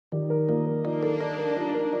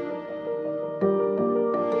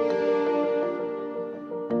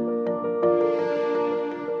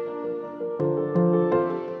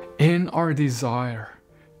our desire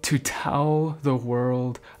to tell the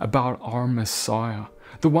world about our Messiah,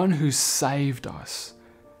 the one who saved us,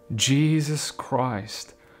 Jesus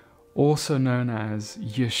Christ, also known as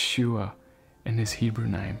Yeshua in his Hebrew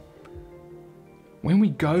name. When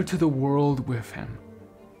we go to the world with him,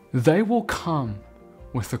 they will come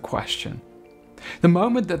with a question. The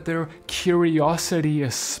moment that their curiosity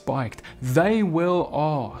is spiked, they will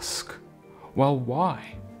ask, well,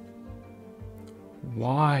 why?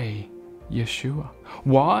 Why Yeshua?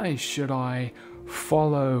 Why should I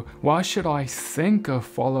follow? Why should I think of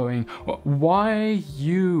following? Why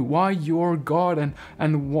you? Why your God?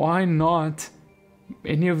 And why not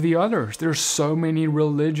any of the others? There's so many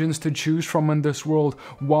religions to choose from in this world.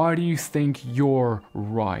 Why do you think you're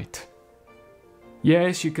right?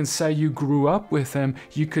 Yes, you can say you grew up with him.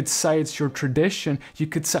 You could say it's your tradition. You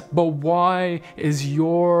could say, but why is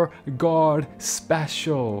your God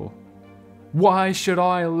special? Why should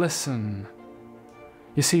I listen?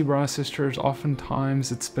 You see, brothers and sisters,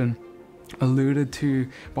 oftentimes it's been alluded to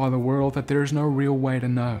by the world that there's no real way to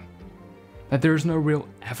know, that there's no real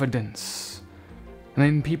evidence. And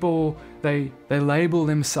then people, they label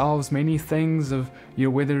themselves many things of,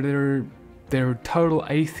 whether they're total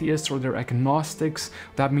atheists or they're agnostics.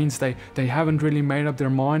 That means they haven't really made up their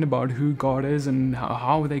mind about who God is and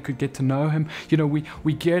how they could get to know him.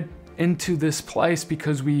 We get into this place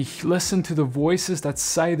because we listen to the voices that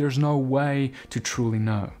say there's no way to truly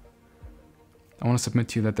know. I want to submit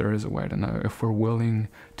to you that there is a way to know if we're willing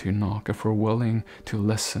to knock, if we're willing to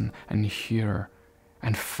listen and hear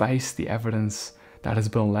and face the evidence that has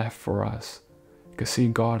been left for us. Because see,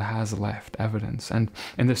 God has left evidence. And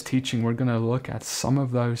in this teaching, we're going to look at some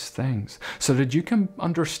of those things so that you can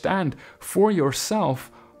understand for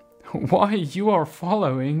yourself why you are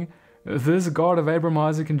following this God of Abraham,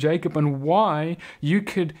 Isaac, and Jacob, and why you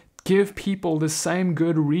could give people the same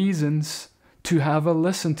good reasons to have a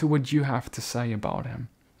listen to what you have to say about him.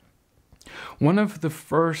 One of the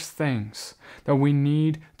first things that we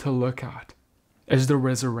need to look at is the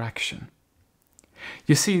resurrection.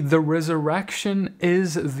 You see, the resurrection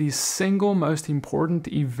is the single most important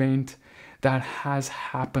event that has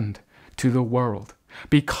happened to the world,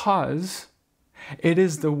 because it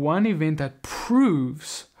is the one event that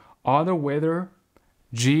proves either whether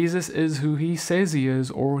Jesus is who he says he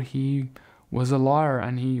is, or he was a liar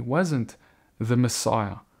and he wasn't the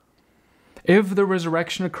Messiah. If the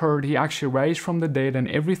resurrection occurred, he actually raised from the dead, and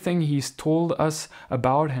everything he's told us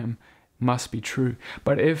about him must be true.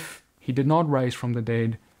 But if he did not raise from the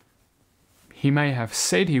dead, he may have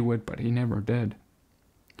said he would, but he never did.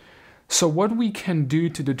 So what we can do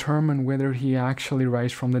to determine whether he actually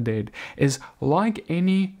raised from the dead is, like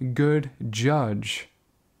any good judge,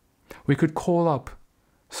 we could call up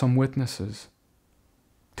some witnesses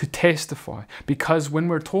to testify. Because when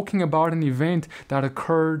we're talking about an event that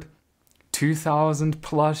occurred 2,000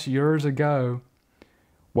 plus years ago,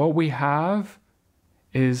 what we have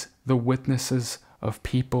is the witnesses of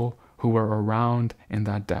people who were around in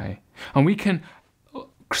that day. And we can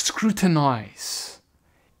scrutinize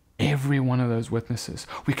every one of those witnesses.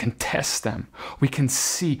 We can test them. We can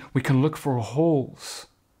see. We can look for holes.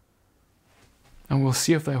 And we'll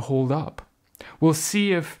see if they hold up. We'll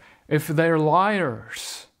see if they're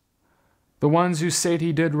liars, the ones who said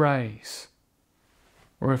he did raise,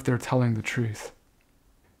 or if they're telling the truth.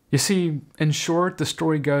 You see, in short, the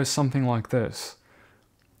story goes something like this.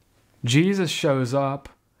 Jesus shows up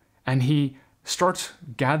and he starts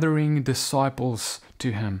gathering disciples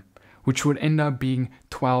to him, which would end up being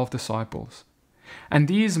 12 disciples. And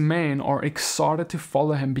these men are excited to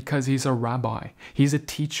follow him because he's a rabbi. He's a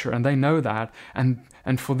teacher, and they know that. And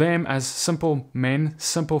for them, as simple men,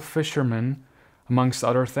 simple fishermen, amongst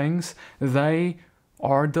other things, they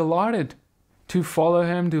are delighted to follow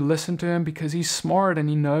him, to listen to him, because he's smart and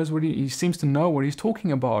he knows he seems to know what he's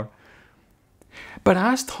talking about. But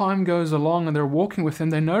as time goes along and they're walking with him,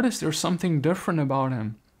 they notice there's something different about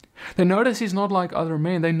him. They notice he's not like other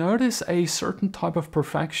men. They notice a certain type of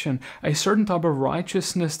perfection, a certain type of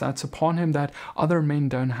righteousness that's upon him that other men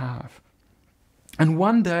don't have. And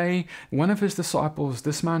one day, one of his disciples,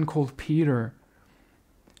 this man called Peter,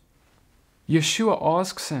 Yeshua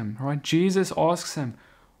asks him, right? Jesus asks him,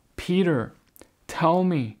 Peter, tell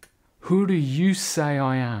me, who do you say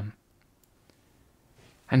I am?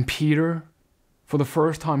 And Peter, for the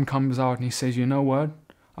first time, comes out and he says, you know what?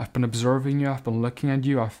 I've been observing you, I've been looking at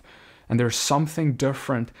you, and there's something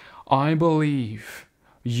different. I believe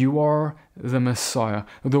you are the Messiah,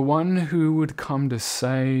 the one who would come to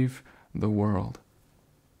save the world.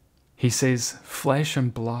 He says, flesh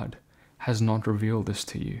and blood has not revealed this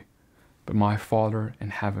to you, but my Father in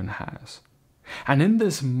heaven has. And in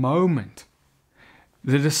this moment,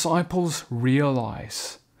 the disciples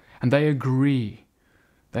realize and they agree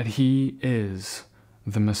that he is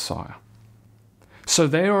the Messiah. So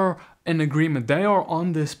they are in agreement. They are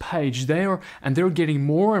on this page. They're getting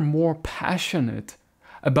more and more passionate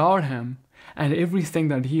about him and everything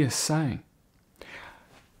that he is saying.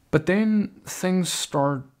 But then things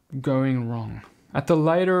start going wrong. At the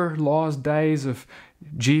later last days of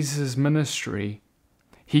Jesus' ministry,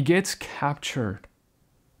 he gets captured.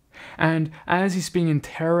 And as he's being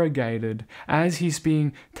interrogated, as he's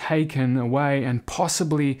being taken away and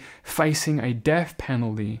possibly facing a death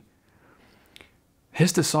penalty,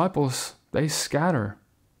 his disciples, they scatter.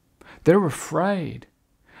 They're afraid.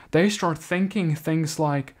 They start thinking things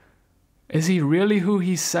like, is he really who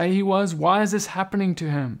he say he was? Why is this happening to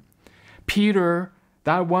him? Peter,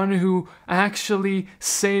 that one who actually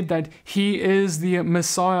said that he is the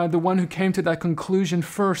Messiah, the one who came to that conclusion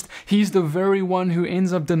first, he's the very one who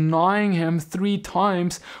ends up denying him 3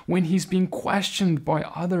 times when he's being questioned by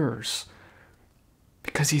others.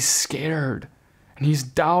 Because he's scared and he's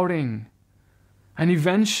doubting. And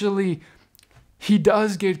eventually, he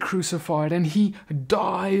does get crucified and he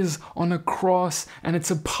dies on a cross, and it's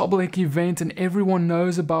a public event and everyone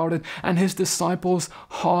knows about it, and his disciples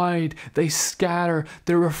hide, they scatter,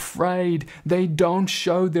 they're afraid, they don't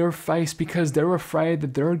show their face because they're afraid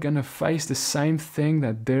that they're going to face the same thing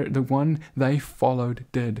that the one they followed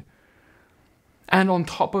did. And on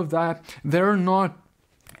top of that, they're not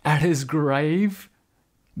at his grave.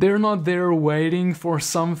 They're not there waiting for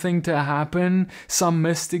something to happen, some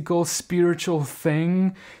mystical, spiritual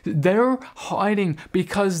thing. They're hiding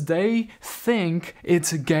because they think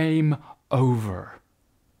it's game over.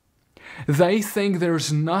 They think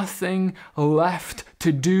there's nothing left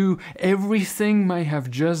to do. Everything may have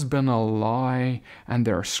just been a lie, and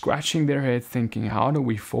they're scratching their head thinking, how do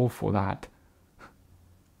we fall for that?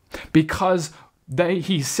 Because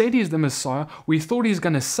he said he's the Messiah. We thought he's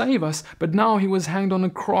going to save us, but now he was hanged on a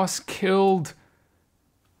cross, killed.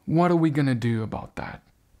 What are we going to do about that?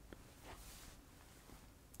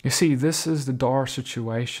 You see, this is the dire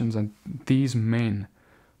situations that these men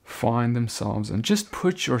find themselves in. Just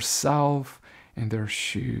put yourself in their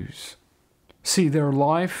shoes. See, their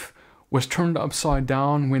life was turned upside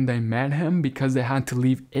down when they met him because they had to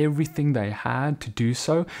leave everything they had to do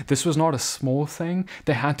so. This was not a small thing.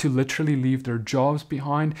 They had to literally leave their jobs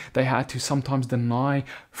behind. They had to sometimes deny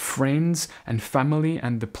friends and family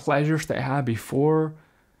and the pleasures they had before.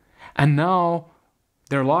 And now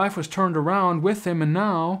their life was turned around with him, and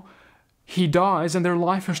now he dies and their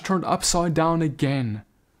life is turned upside down again.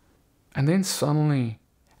 And then suddenly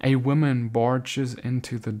a woman barges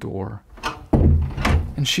into the door.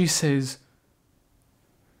 And she says,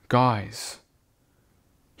 guys,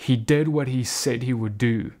 he did what he said he would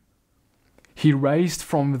do. He raised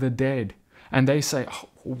from the dead. And they say,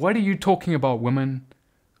 what are you talking about, woman?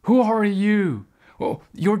 Who are you? Well,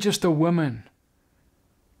 you're just a woman.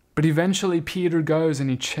 But eventually Peter goes and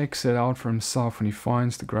he checks it out for himself and he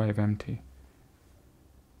finds the grave empty.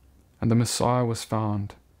 And the Messiah was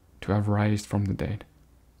found to have raised from the dead.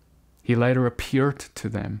 He later appeared to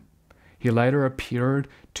them. He later appeared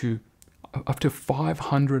to up to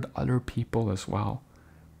 500 other people as well.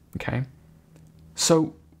 Okay?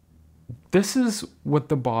 So this is what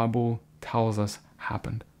the Bible tells us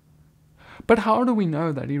happened. But how do we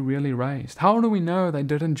know that he really raised? How do we know they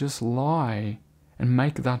didn't just lie and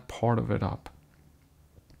make that part of it up?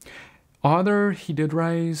 Either he did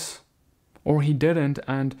raise or he didn't,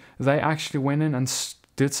 and they actually went in and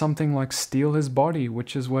did something like steal his body,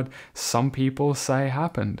 which is what some people say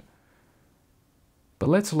happened. But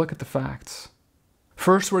let's look at the facts.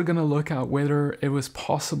 First, we're going to look at whether it was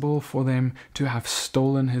possible for them to have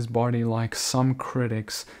stolen his body like some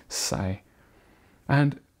critics say.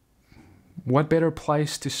 And what better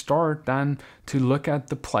place to start than to look at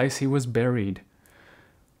the place he was buried?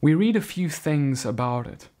 We read a few things about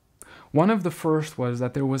it. One of the first was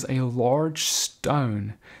that there was a large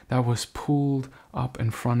stone that was pulled up in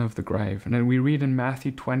front of the grave. And then we read in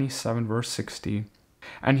Matthew 27 verse 60,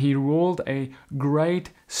 and he rolled a great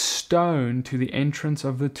stone to the entrance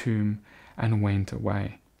of the tomb and went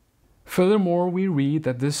away. Furthermore, we read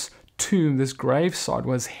that this tomb, this gravesite,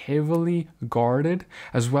 was heavily guarded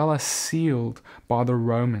as well as sealed by the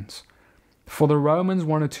Romans. For the Romans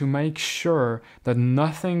wanted to make sure that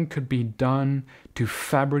nothing could be done to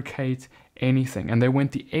fabricate anything. And they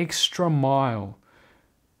went the extra mile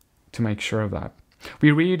to make sure of that.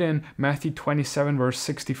 We read in Matthew 27 verse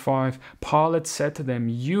 65, Pilate said to them,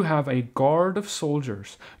 you have a guard of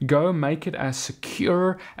soldiers. Go make it as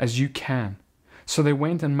secure as you can. So they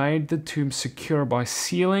went and made the tomb secure by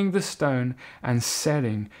sealing the stone and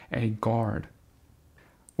setting a guard.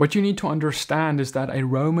 What you need to understand is that a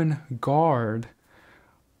Roman guard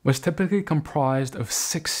was typically comprised of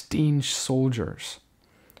 16 soldiers.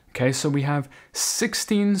 Okay, so we have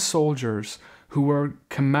 16 soldiers who were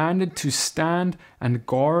commanded to stand and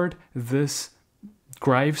guard this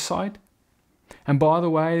gravesite. And by the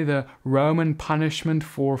way, the Roman punishment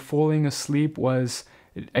for falling asleep was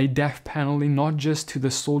a death penalty, not just to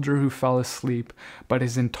the soldier who fell asleep, but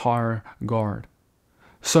his entire guard.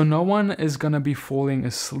 So no one is going to be falling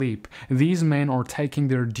asleep. These men are taking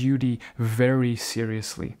their duty very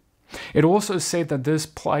seriously. It also said that this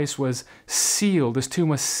place was sealed, this tomb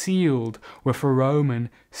was sealed with a Roman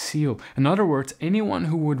seal. In other words, anyone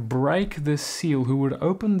who would break this seal, who would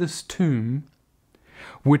open this tomb,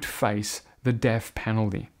 would face the death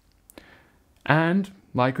penalty. And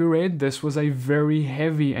like we read, this was a very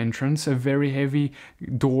heavy entrance, a very heavy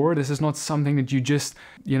door. This is not something that you just,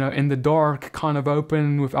 in the dark kind of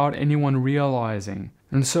open without anyone realizing.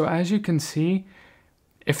 And so as you can see,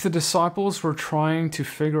 if the disciples were trying to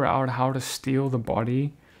figure out how to steal the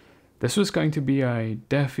body, this was going to be a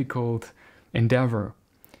difficult endeavor.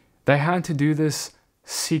 They had to do this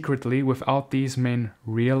secretly without these men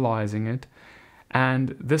realizing it.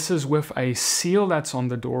 And this is with a seal that's on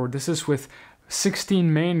the door. This is with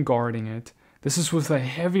 16 men guarding it. This is with a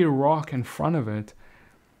heavy rock in front of it.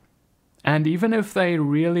 And even if they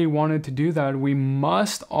really wanted to do that, we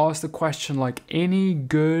must ask the question, like any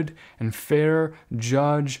good and fair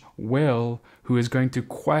judge will, who is going to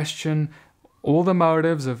question all the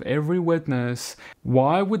motives of every witness,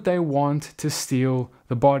 why would they want to steal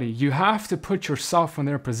the body? You have to put yourself in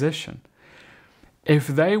their position. If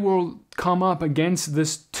they will come up against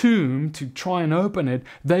this tomb to try and open it,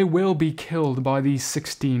 they will be killed by these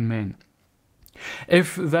 16 men.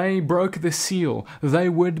 If they broke the seal, they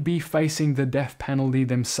would be facing the death penalty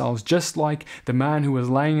themselves. Just like the man who was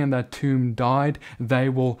laying in that tomb died, they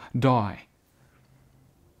will die.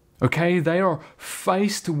 Okay, they are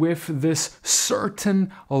faced with this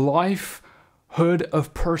certain lifehood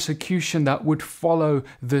of persecution that would follow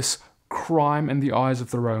this crime in the eyes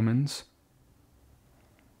of the Romans.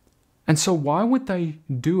 And so why would they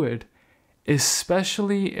do it,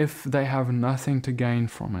 especially if they have nothing to gain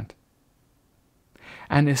from it?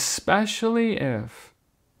 And especially if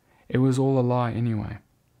it was all a lie anyway.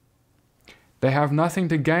 They have nothing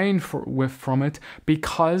to gain from it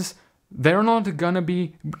because they're not going to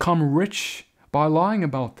become rich by lying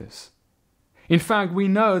about this. In fact, we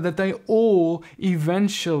know that they all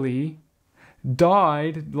eventually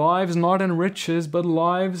died, lives not in riches, but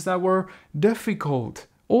lives that were difficult.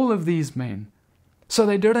 All of these men. So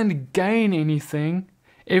they didn't gain anything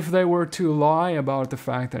if they were to lie about the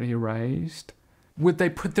fact that he raised. Would they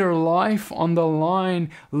put their life on the line,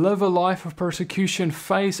 live a life of persecution,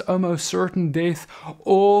 face almost certain death,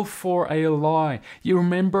 all for a lie? You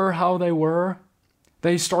remember how they were?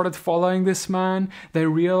 They started following this man, they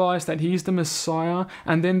realized that he's the Messiah,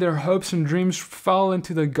 and then their hopes and dreams fell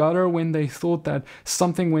into the gutter when they thought that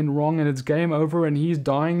something went wrong and it's game over and he's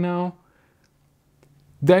dying now.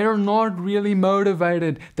 They are not really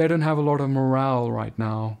motivated. They don't have a lot of morale right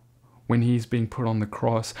now when he's being put on the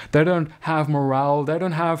cross. They don't have morale. They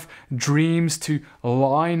don't have dreams to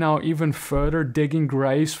lie now even further, digging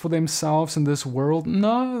graves for themselves in this world.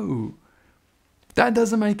 No. That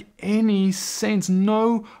doesn't make any sense.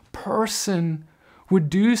 No person would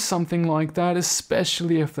do something like that,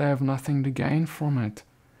 especially if they have nothing to gain from it.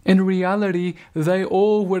 In reality, they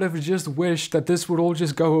all would have just wished that this would all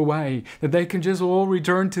just go away, that they can just all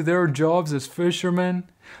return to their jobs as fishermen,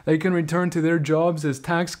 they can return to their jobs as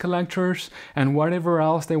tax collectors, and whatever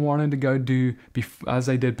else they wanted to go do as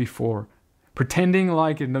they did before, pretending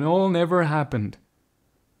like it all never happened.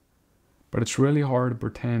 But it's really hard to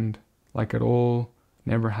pretend like it all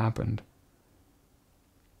never happened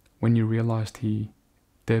when you realized he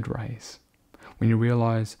did rise, when you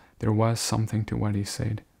realize there was something to what he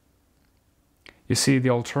said. You see, the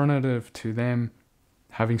alternative to them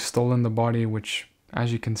having stolen the body, which,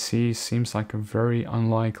 as you can see, seems like a very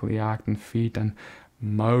unlikely act and feat and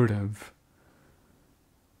motive.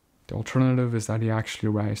 The alternative is that he actually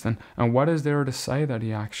raised. And what is there to say that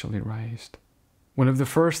he actually raised? One of the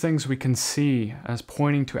first things we can see as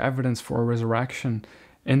pointing to evidence for a resurrection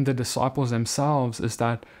in the disciples themselves is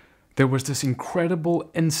that there was this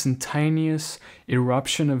incredible instantaneous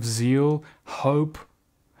eruption of zeal, hope,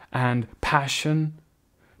 and passion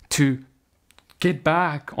to get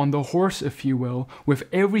back on the horse, if you will, with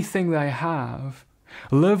everything they have,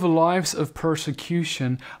 live lives of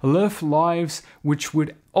persecution, live lives which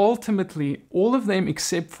would ultimately, all of them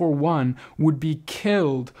except for one, would be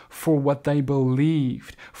killed for what they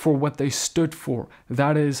believed, for what they stood for.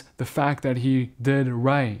 That is the fact that he did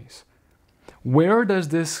rise. Where does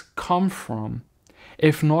this come from,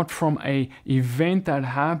 if not from an event that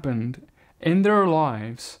happened in their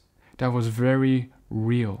lives that was very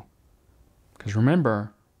real? Because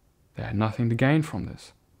remember, they had nothing to gain from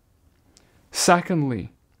this.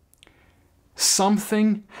 Secondly,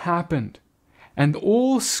 something happened, and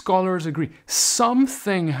all scholars agree,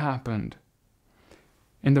 something happened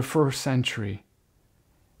in the first century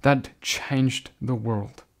that changed the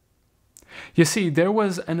world. You see, there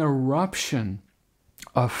was an eruption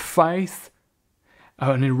of faith,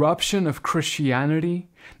 an eruption of Christianity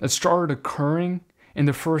that started occurring in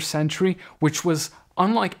the first century, which was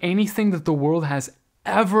unlike anything that the world has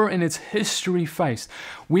ever in its history faced.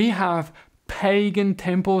 We have pagan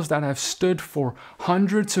temples that have stood for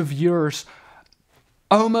hundreds of years,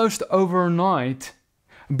 almost overnight,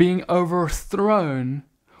 being overthrown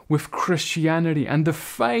with Christianity. And the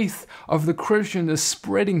faith of the Christian is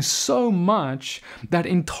spreading so much that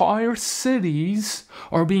entire cities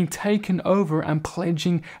are being taken over and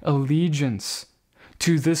pledging allegiance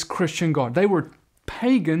to this Christian God. They were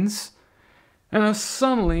pagans, and then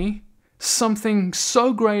suddenly something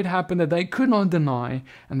so great happened that they could not deny,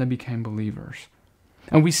 and they became believers.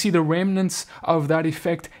 And we see the remnants of that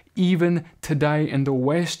effect even today in the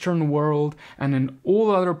Western world and in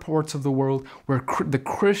all other parts of the world where the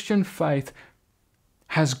Christian faith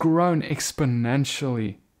has grown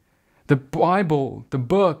exponentially. The Bible, the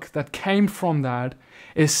book that came from that,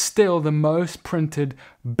 is still the most printed,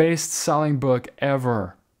 best-selling book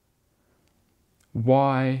ever.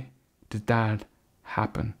 Why did that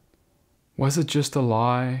happen? Was it just a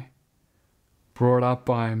lie brought up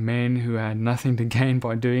by men who had nothing to gain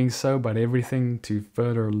by doing so, but everything to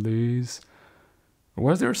further lose? Or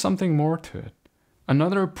was there something more to it?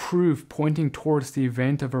 Another proof pointing towards the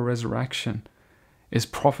event of a resurrection is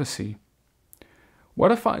prophecy.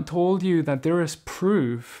 What if I told you that there is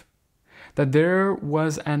proof that there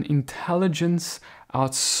was an intelligence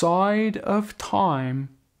outside of time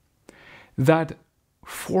that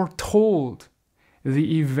foretold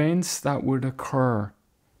the events that would occur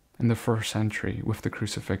in the first century with the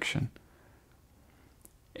crucifixion?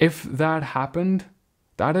 If that happened,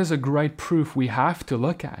 that is a great proof we have to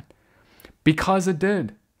look at, because it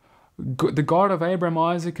did. The God of Abraham,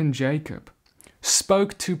 Isaac, and Jacob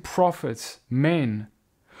spoke to prophets, men,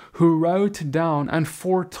 who wrote down and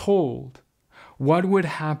foretold what would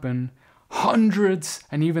happen hundreds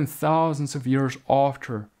and even thousands of years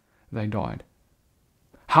after they died.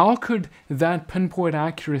 How could that pinpoint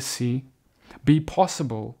accuracy be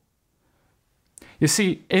possible? You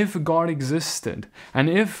see, if God existed, and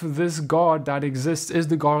if this God that exists is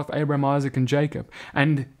the God of Abraham, Isaac, and Jacob,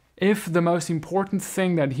 and if the most important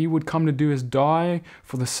thing that he would come to do is die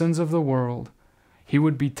for the sins of the world, he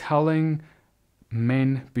would be telling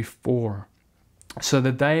men before, so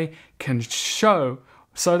that they can show,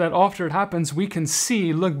 so that after it happens, we can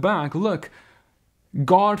see, look back, look,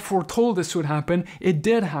 God foretold this would happen. It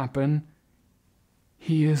did happen.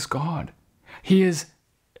 He is God.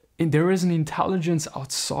 There is an intelligence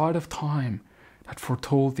outside of time that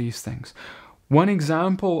foretold these things. One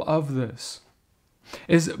example of this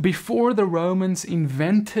is before the Romans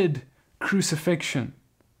invented crucifixion.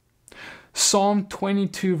 Psalm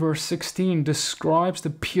 22 verse 16 describes the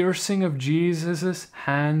piercing of Jesus'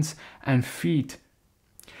 hands and feet.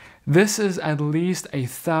 This is at least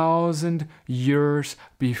 1,000 years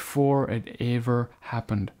before it ever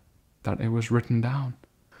happened, that it was written down.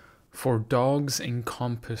 For dogs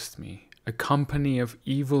encompassed me, a company of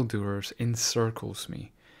evildoers encircles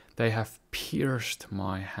me. They have pierced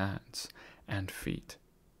my hands and feet.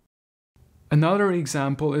 Another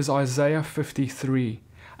example is Isaiah 53,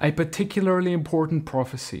 a particularly important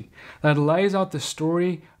prophecy that lays out the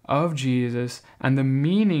story of Jesus and the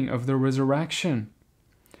meaning of the resurrection.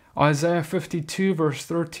 Isaiah 52 verse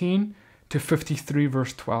 13 to 53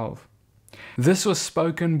 verse 12. This was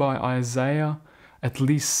spoken by Isaiah at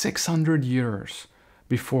least 600 years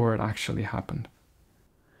before it actually happened.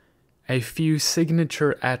 A few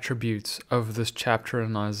signature attributes of this chapter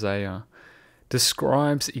in Isaiah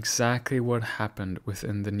describes exactly what happened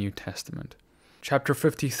within the New Testament. Chapter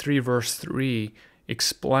 53 verse 3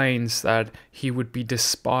 explains that he would be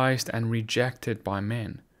despised and rejected by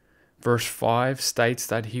men. Verse 5 states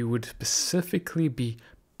that he would specifically be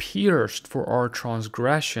pierced for our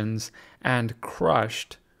transgressions and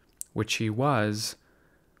crushed, which he was.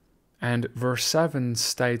 And verse 7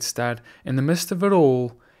 states that in the midst of it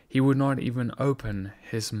all, he would not even open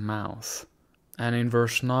his mouth. And in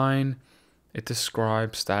verse 9, it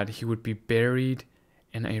describes that he would be buried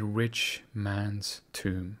in a rich man's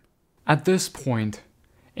tomb. At this point,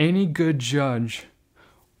 any good judge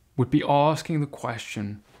would be asking the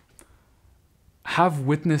question, have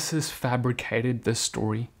witnesses fabricated this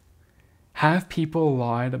story? Have people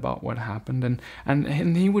lied about what happened?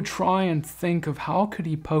 And he would try and think of how could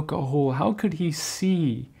he poke a hole? How could he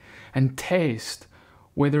see and taste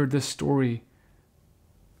whether this story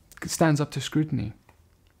stands up to scrutiny?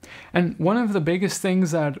 And one of the biggest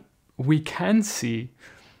things that we can see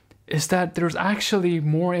is that there's actually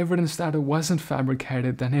more evidence that it wasn't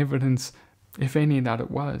fabricated than evidence, if any, that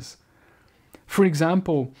it was. For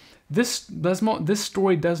example, this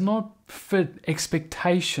story does not fit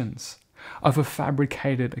expectations of a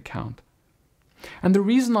fabricated account. And the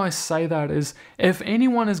reason I say that is, if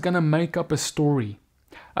anyone is going to make up a story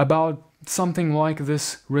about something like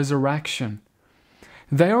this resurrection,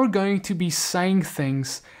 they are going to be saying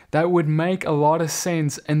things that would make a lot of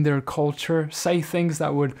sense in their culture, say things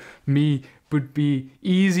that would be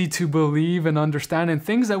easy to believe and understand, and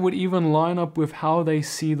things that would even line up with how they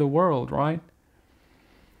see the world, right?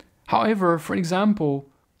 However, for example,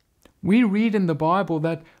 we read in the Bible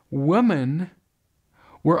that women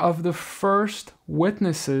were of the first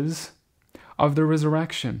witnesses of the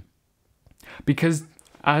resurrection. Because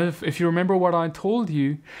if you remember what I told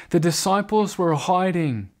you, the disciples were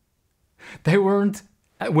hiding. They weren't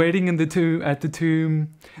waiting at the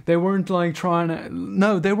tomb. They weren't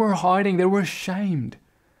no, they were hiding. They were ashamed.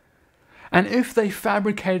 And if they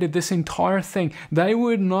fabricated this entire thing, they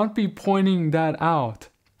would not be pointing that out.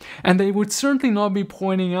 And they would certainly not be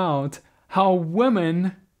pointing out how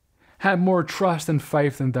women had more trust and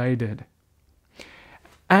faith than they did.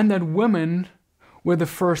 And that women were the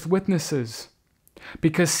first witnesses.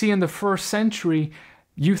 Because see, in the first century,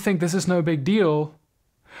 you think this is no big deal,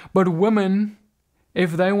 but women,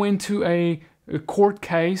 if they went to a court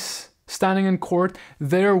case, standing in court,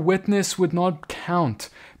 their witness would not count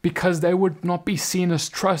because they would not be seen as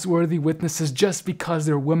trustworthy witnesses just because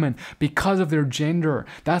they're women, because of their gender.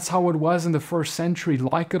 That's how it was in the first century,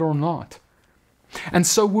 like it or not. And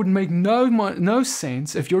so it would make no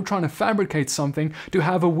sense, if you're trying to fabricate something, to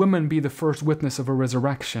have a woman be the first witness of a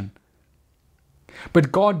resurrection.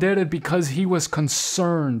 But God did it because he was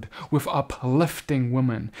concerned with uplifting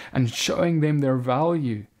women and showing them their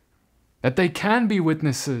value. That they can be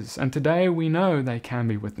witnesses, and today we know they can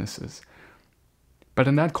be witnesses. But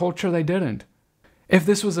in that culture they didn't. If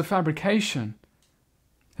this was a fabrication,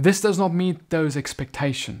 this does not meet those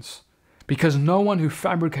expectations. Because no one who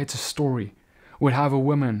fabricates a story would have a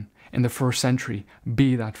woman in the first century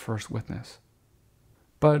be that first witness.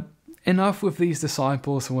 But enough with these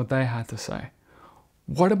disciples and what they had to say.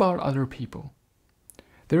 What about other people?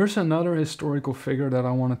 There's another historical figure that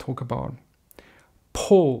I want to talk about.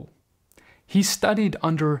 Paul. He studied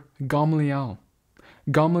under Gamaliel.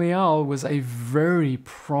 Gamaliel was a very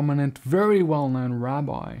prominent, very well-known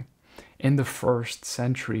rabbi in the first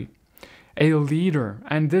century. A leader.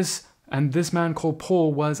 And this man called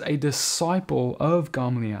Paul was a disciple of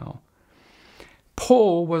Gamaliel.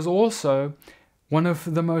 Paul was also one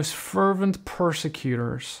of the most fervent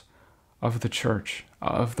persecutors of the church,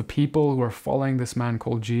 of the people who were following this man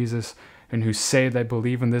called Jesus and who say they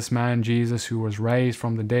believe in this man Jesus who was raised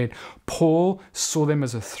from the dead. Paul saw them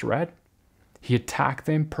as a threat. He attacked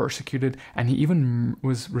them, persecuted, and he even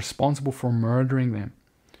was responsible for murdering them.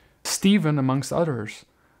 Stephen, amongst others,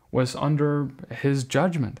 was under his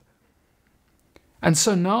judgment. And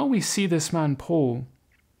so now we see this man Paul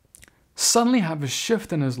suddenly have a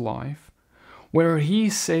shift in his life where he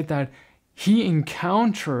said that he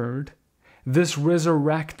encountered this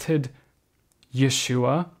resurrected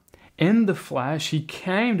Yeshua in the flesh. He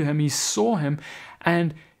came to him, he saw him,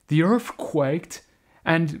 and the earth quaked,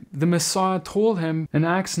 and the Messiah told him in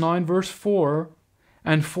Acts 9 verse 4,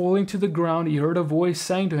 and falling to the ground, he heard a voice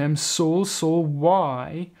saying to him, Saul, Saul,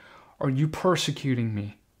 why are you persecuting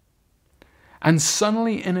me? And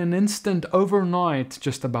suddenly, in an instant, overnight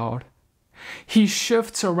just about, he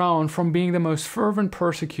shifts around from being the most fervent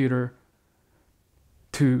persecutor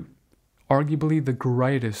to arguably the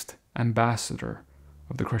greatest ambassador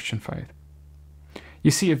of the Christian faith. You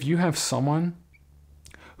see, if you have someone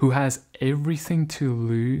who has everything to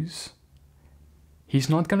lose, he's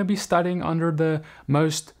not going to be studying under the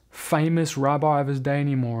most famous rabbi of his day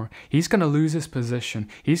anymore. He's going to lose his position.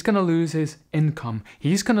 He's going to lose his income.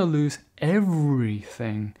 He's going to lose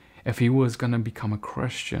everything if he was going to become a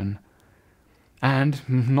Christian. And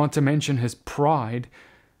not to mention his pride,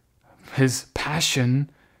 his passion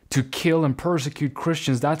to kill and persecute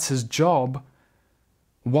Christians. That's his job.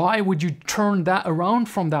 Why would you turn that around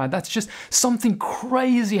from that? That's just something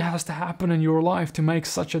crazy has to happen in your life to make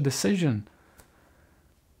such a decision.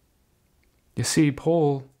 You see,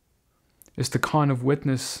 Paul is the kind of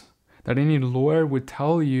witness that any lawyer would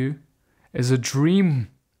tell you is a dream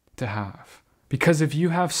to have. Because if you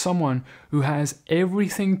have someone who has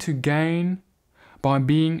everything to gain by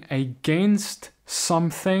being against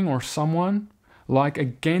something or someone, like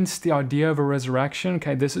against the idea of a resurrection,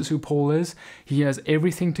 okay, this is who Paul is. He has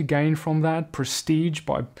everything to gain from that, prestige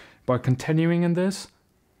by continuing in this.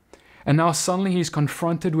 And now suddenly he's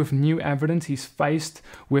confronted with new evidence. He's faced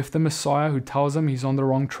with the Messiah who tells him he's on the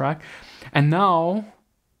wrong track. And now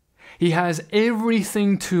he has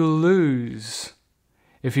everything to lose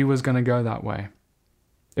if he was going to go that way,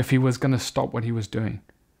 if he was going to stop what he was doing.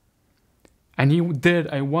 And he did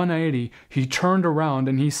a 180. He turned around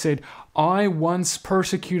and he said, I once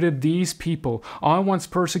persecuted these people. I once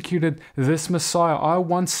persecuted this Messiah. I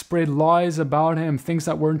once spread lies about him, things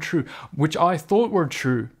that weren't true, which I thought were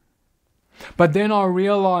true. But then I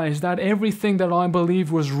realized that everything that I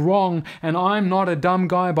believed was wrong, and I'm not a dumb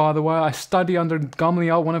guy, by the way. I study under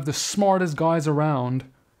Gamaliel, one of the smartest guys around.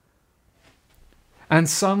 And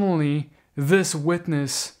suddenly, this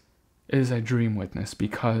witness is a dream witness,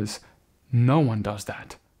 because no one does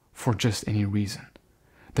that for just any reason.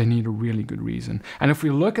 They need a really good reason. And if we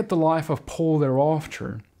look at the life of Paul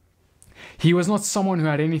thereafter, he was not someone who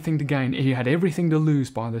had anything to gain. He had everything to lose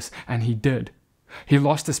by this, and he did. He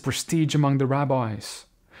lost his prestige among the rabbis,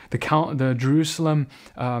 the Jerusalem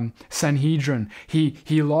Sanhedrin.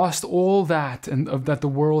 He lost all that that the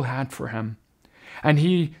world had for him. And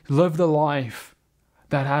he lived a life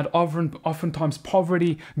that had oftentimes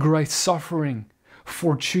poverty, great suffering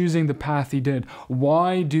for choosing the path he did.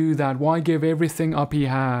 Why do that? Why give everything up he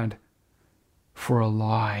had for a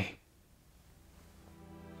lie?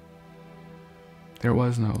 There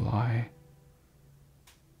was no lie.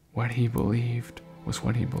 What he believed was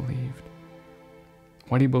what he believed.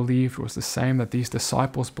 What he believed was the same that these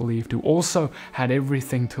disciples believed, who also had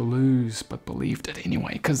everything to lose, but believed it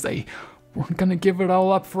anyway, because they weren't going to give it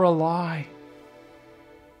all up for a lie.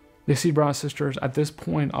 You see, brothers and sisters, at this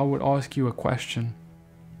point, I would ask you a question.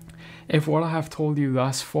 If what I have told you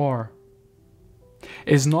thus far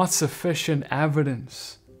is not sufficient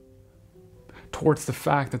evidence towards the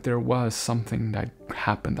fact that there was something that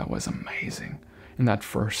happened that was amazing in that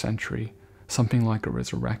first century, something like a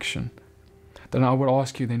resurrection, then I would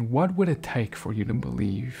ask you then, what would it take for you to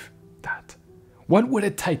believe that? What would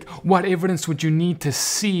it take? What evidence would you need to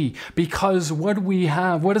see? Because what we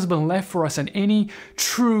have, what has been left for us, and any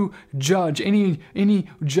true judge, any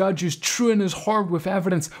judge who's true in his heart with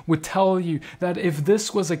evidence would tell you that if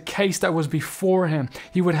this was a case that was before him,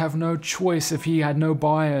 he would have no choice, if he had no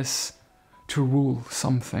bias, to rule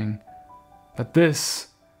something. That this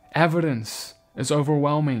evidence is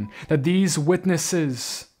overwhelming, that these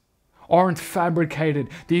witnesses aren't fabricated.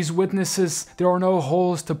 These witnesses, there are no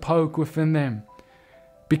holes to poke within them,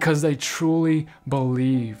 because they truly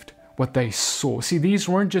believed what they saw. See, these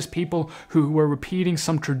weren't just people who were repeating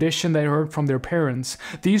some tradition they heard from their parents.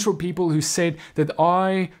 These were people who said that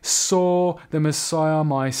I saw the Messiah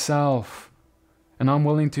myself, and I'm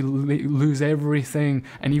willing to lose everything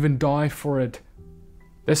and even die for it.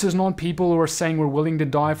 This is not people who are saying we're willing to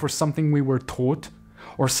die for something we were taught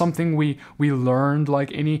or something we learned,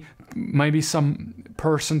 like maybe some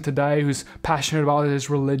person today who's passionate about his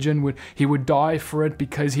religion would die for it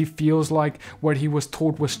because he feels like what he was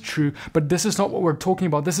taught was true. But this is not what we're talking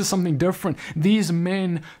about. This is something different. These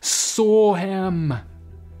men saw him,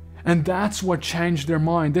 and that's what changed their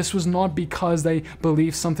mind. This was not because they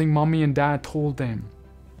believed something mommy and dad told them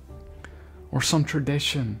or some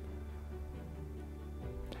tradition.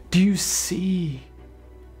 Do you see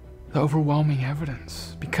the overwhelming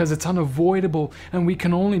evidence? Because it's unavoidable and we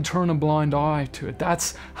can only turn a blind eye to it.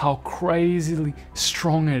 That's how crazily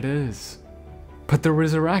strong it is. But the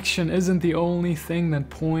resurrection isn't the only thing that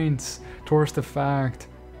points towards the fact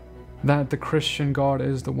that the Christian God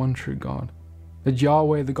is the one true God. That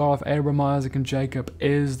Yahweh, the God of Abraham, Isaac, and Jacob,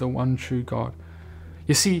 is the one true God.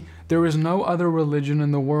 You see, there is no other religion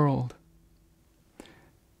in the world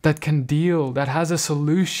that has a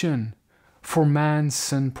solution for man's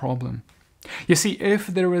sin problem. You see, if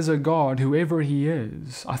there is a God, whoever he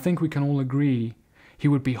is, I think we can all agree, he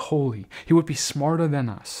would be holy. He would be smarter than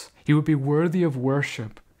us. He would be worthy of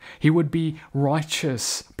worship. He would be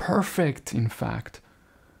righteous, perfect, in fact,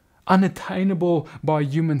 unattainable by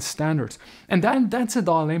human standards. And that's a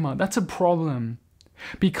dilemma. That's a problem.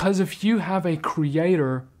 Because if you have a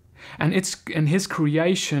creator And his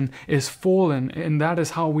creation is fallen, and that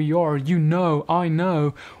is how we are. You know, I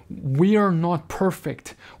know, we are not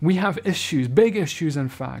perfect. We have issues, big issues in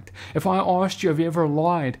fact. If I asked you, have you ever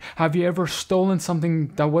lied? Have you ever taken something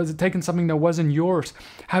that wasn't yours?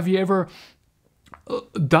 Have you ever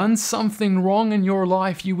done something wrong in your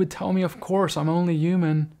life? You would tell me, of course, I'm only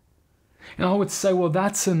human. And I would say, well,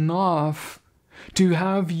 that's enough to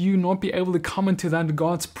have you not be able to come into that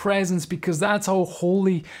God's presence, because that's how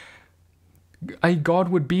holy a God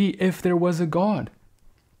would be if there was a God.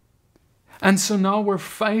 And so now we're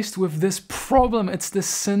faced with this problem. It's the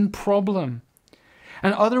sin problem.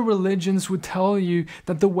 And other religions would tell you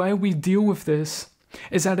that the way we deal with this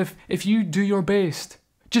is that if you do your best,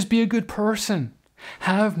 just be a good person,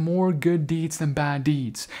 have more good deeds than bad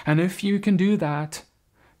deeds. And if you can do that,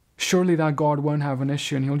 surely that God won't have an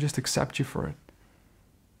issue and he'll just accept you for it.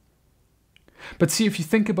 But see, if you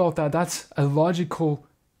think about that, that's a logical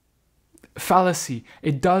fallacy.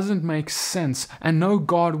 It doesn't make sense, and no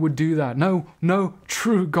God would do that. No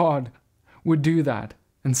true God would do that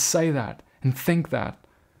and say that and think that.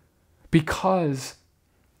 Because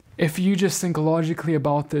if you just think logically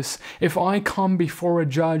about this, if I come before a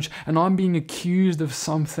judge and I'm being accused of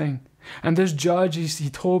something, and this judge, he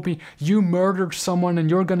told me, you murdered someone and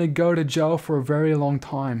you're going to go to jail for a very long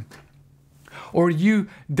time. Or you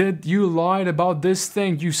lied about this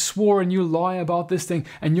thing, you swore and you lie about this thing,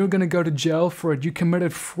 and you're going to go to jail for it. You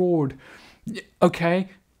committed fraud. Okay,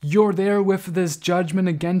 you're there with this judgment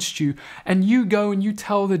against you, and you go and you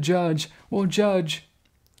tell the judge, well, judge,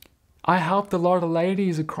 I helped a lot of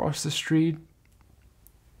ladies across the street.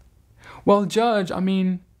 Well, judge,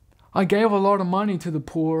 I gave a lot of money to the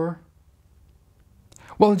poor.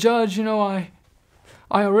 Well, judge, I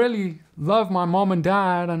really love my mom and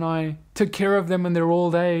dad, and I took care of them in their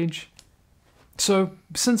old age. So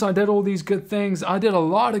since I did all these good things, I did a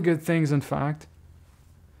lot of good things, in fact.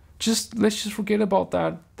 Let's just forget about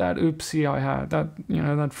that oopsie I had,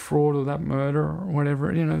 that fraud or that murder or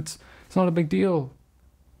whatever. It's not a big deal.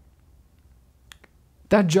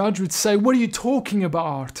 That judge would say, what are you talking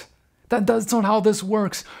about? That's not how this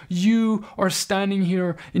works. You are standing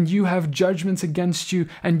here and you have judgments against you,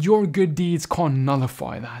 and your good deeds can't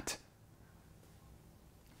nullify that.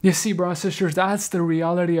 You see, brothers and sisters, that's the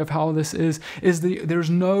reality of how this is there's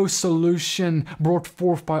no solution brought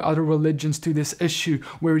forth by other religions to this issue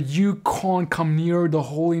where you can't come near the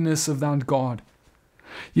holiness of that God.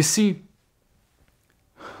 You see,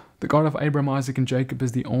 the God of Abraham, Isaac, and Jacob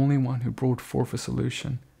is the only one who brought forth a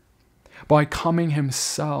solution. By coming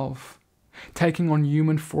himself, taking on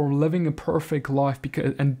human form, living a perfect life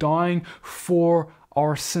and dying for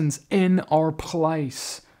our sins in our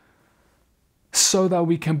place, so that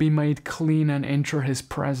we can be made clean and enter his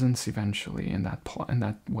presence eventually in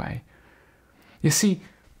that way. You see,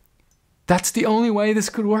 that's the only way this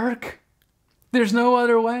could work. There's no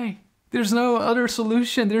other way. There's no other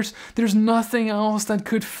solution. There's nothing else that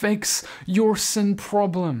could fix your sin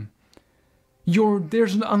problem.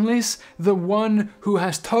 Unless the one who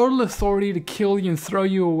has total authority to kill you and throw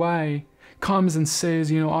you away comes and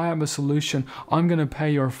says, I have a solution. I'm going to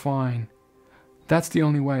pay your fine. That's the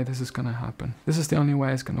only way this is going to happen. This is the only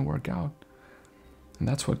way it's going to work out. And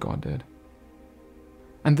that's what God did.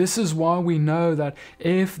 And this is why we know that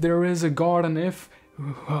if there is a God, and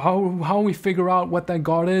how we figure out what that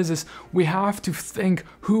God is we have to think,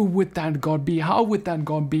 who would that God be? How would that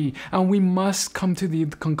God be? And we must come to the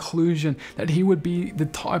conclusion that he would be the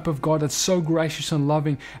type of God that's so gracious and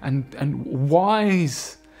loving and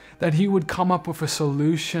wise, that he would come up with a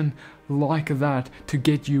solution like that to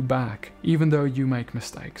get you back, even though you make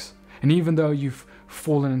mistakes and even though you've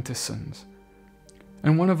fallen into sins.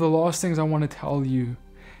 And one of the last things I want to tell you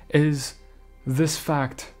is this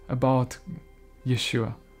fact about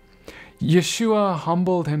Yeshua. Yeshua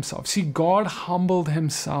humbled himself. See, God humbled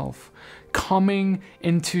himself, coming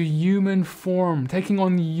into human form, taking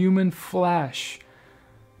on human flesh,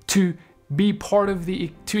 to be part of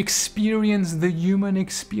to experience the human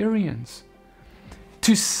experience.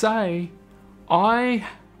 To say, I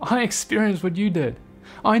experienced what you did.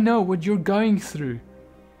 I know what you're going through.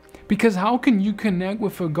 Because how can you connect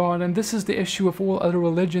with a God? And this is the issue of all other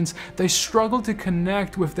religions. They struggle to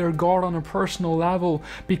connect with their God on a personal level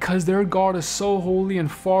because their God is so holy and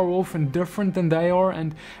far off and different than they are.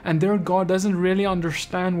 And their God doesn't really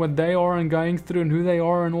understand what they are and going through and who they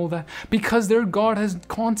are and all that. Because their God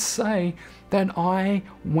can't say that I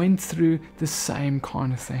went through the same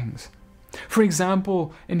kind of things. For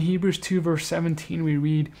example, in Hebrews 2 verse 17 we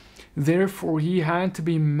read, Therefore, he had to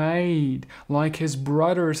be made like his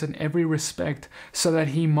brothers in every respect, so that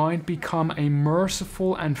he might become a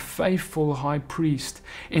merciful and faithful high priest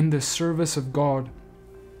in the service of God,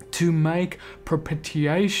 to make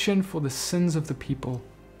propitiation for the sins of the people.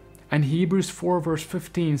 And Hebrews 4 verse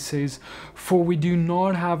 15 says, "For we do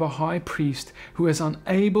not have a high priest who is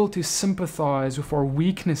unable to sympathize with our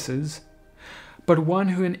weaknesses, but one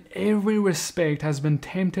who in every respect has been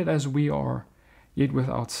tempted as we are, yet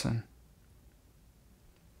without sin."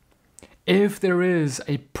 If there is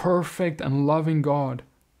a perfect and loving God,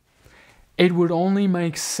 it would only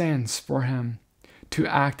make sense for him to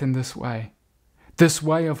act in this way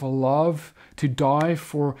of love, to die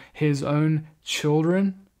for his own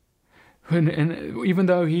children, and even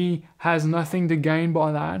though he has nothing to gain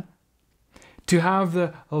by that, to have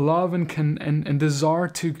the love and desire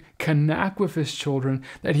to connect with his children,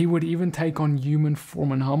 that he would even take on human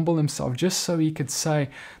form and humble himself just so he could say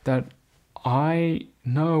that I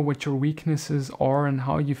know what your weaknesses are and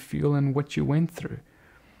how you feel and what you went through.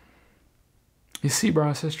 You see,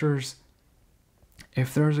 brothers and sisters,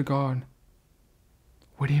 if there's a God,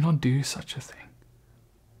 would he not do such a thing?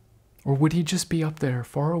 Or would he just be up there,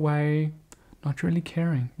 far away, not really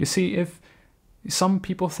caring? You see, if some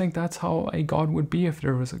people think that's how a God would be if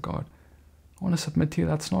there was a God, I want to submit to you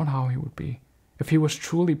that's not how he would be. If he was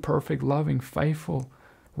truly perfect, loving, faithful,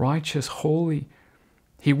 righteous, holy,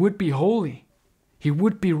 he would be holy. He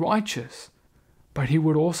would be righteous. But he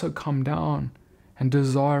would also come down and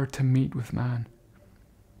desire to meet with man.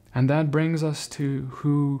 And that brings us to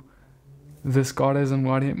who this God is and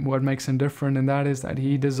what makes him different, and that is that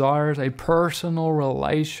he desires a personal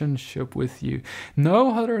relationship with you.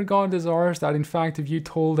 No other God desires that. In fact, if you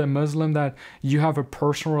told a Muslim that you have a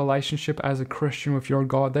personal relationship as a Christian with your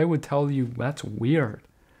God, they would tell you that's weird.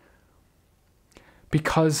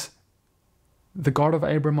 Because the God of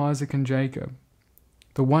Abraham, Isaac, and Jacob,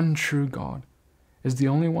 the one true God, is the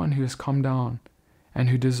only one who has come down and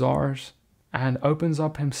who desires and opens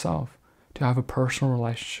up himself to have a personal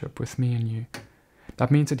relationship with me and you.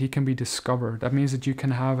 That means that he can be discovered. That means that you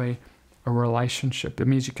can have a relationship. That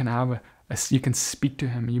means you can have you can speak to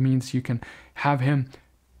him. It means you can have him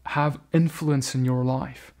have influence in your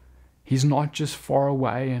life. He's not just far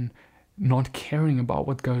away and not caring about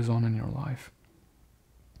what goes on in your life.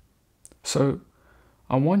 So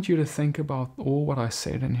I want you to think about all what I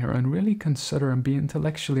said in here and really consider and be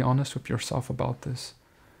intellectually honest with yourself about this.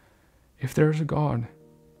 If there's a God,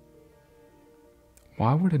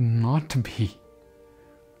 why would it not be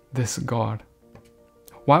this God?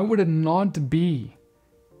 Why would it not be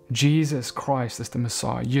Jesus Christ as the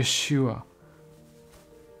Messiah, Yeshua?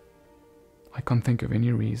 I can't think of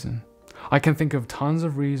any reason. I can think of tons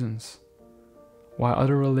of reasons why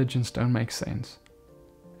other religions don't make sense.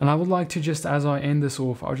 And I would like to just, as I end this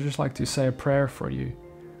off, I would just like to say a prayer for you.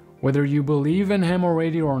 Whether you believe in him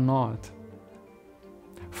already or not,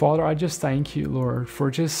 Father, I just thank you, Lord, for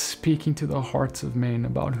just speaking to the hearts of men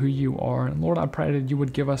about who you are. And Lord, I pray that you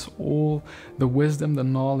would give us all the wisdom, the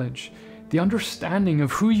knowledge, the understanding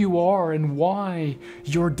of who you are and why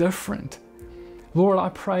you're different. Lord, I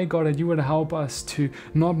pray, God, that you would help us to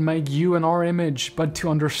not make you in our image, but to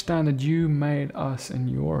understand that you made us in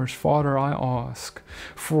yours. Father, I ask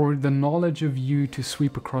for the knowledge of you to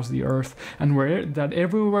sweep across the earth, and that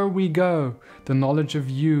everywhere we go, the knowledge of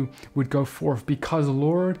you would go forth. Because,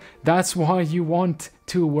 Lord, that's why you want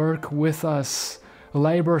to work with us.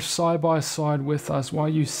 Labor side by side with us, while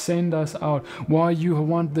you send us out, while you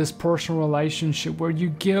want this personal relationship where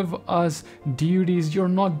you give us duties. You're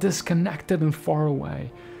not disconnected and far away.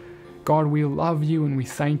 God, we love you and we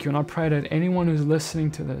thank you. And I pray that anyone who's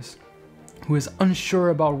listening to this, who is unsure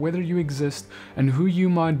about whether you exist and who you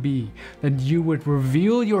might be, that you would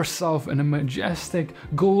reveal yourself in a majestic,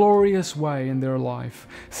 glorious way in their life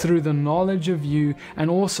through the knowledge of you, and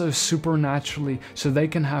also supernaturally, so they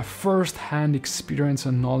can have first-hand experience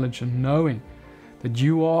and knowledge and knowing that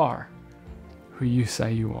you are who you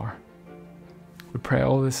say you are. We pray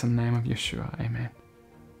all this in the name of Yeshua. Amen.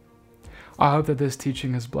 I hope that this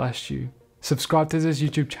teaching has blessed you. Subscribe to this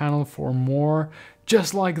YouTube channel for more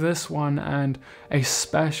just like this one, and a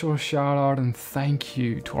special shout out and thank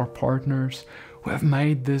you to our partners who have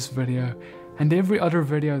made this video and every other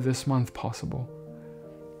video this month possible.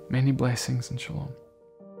 Many blessings and shalom.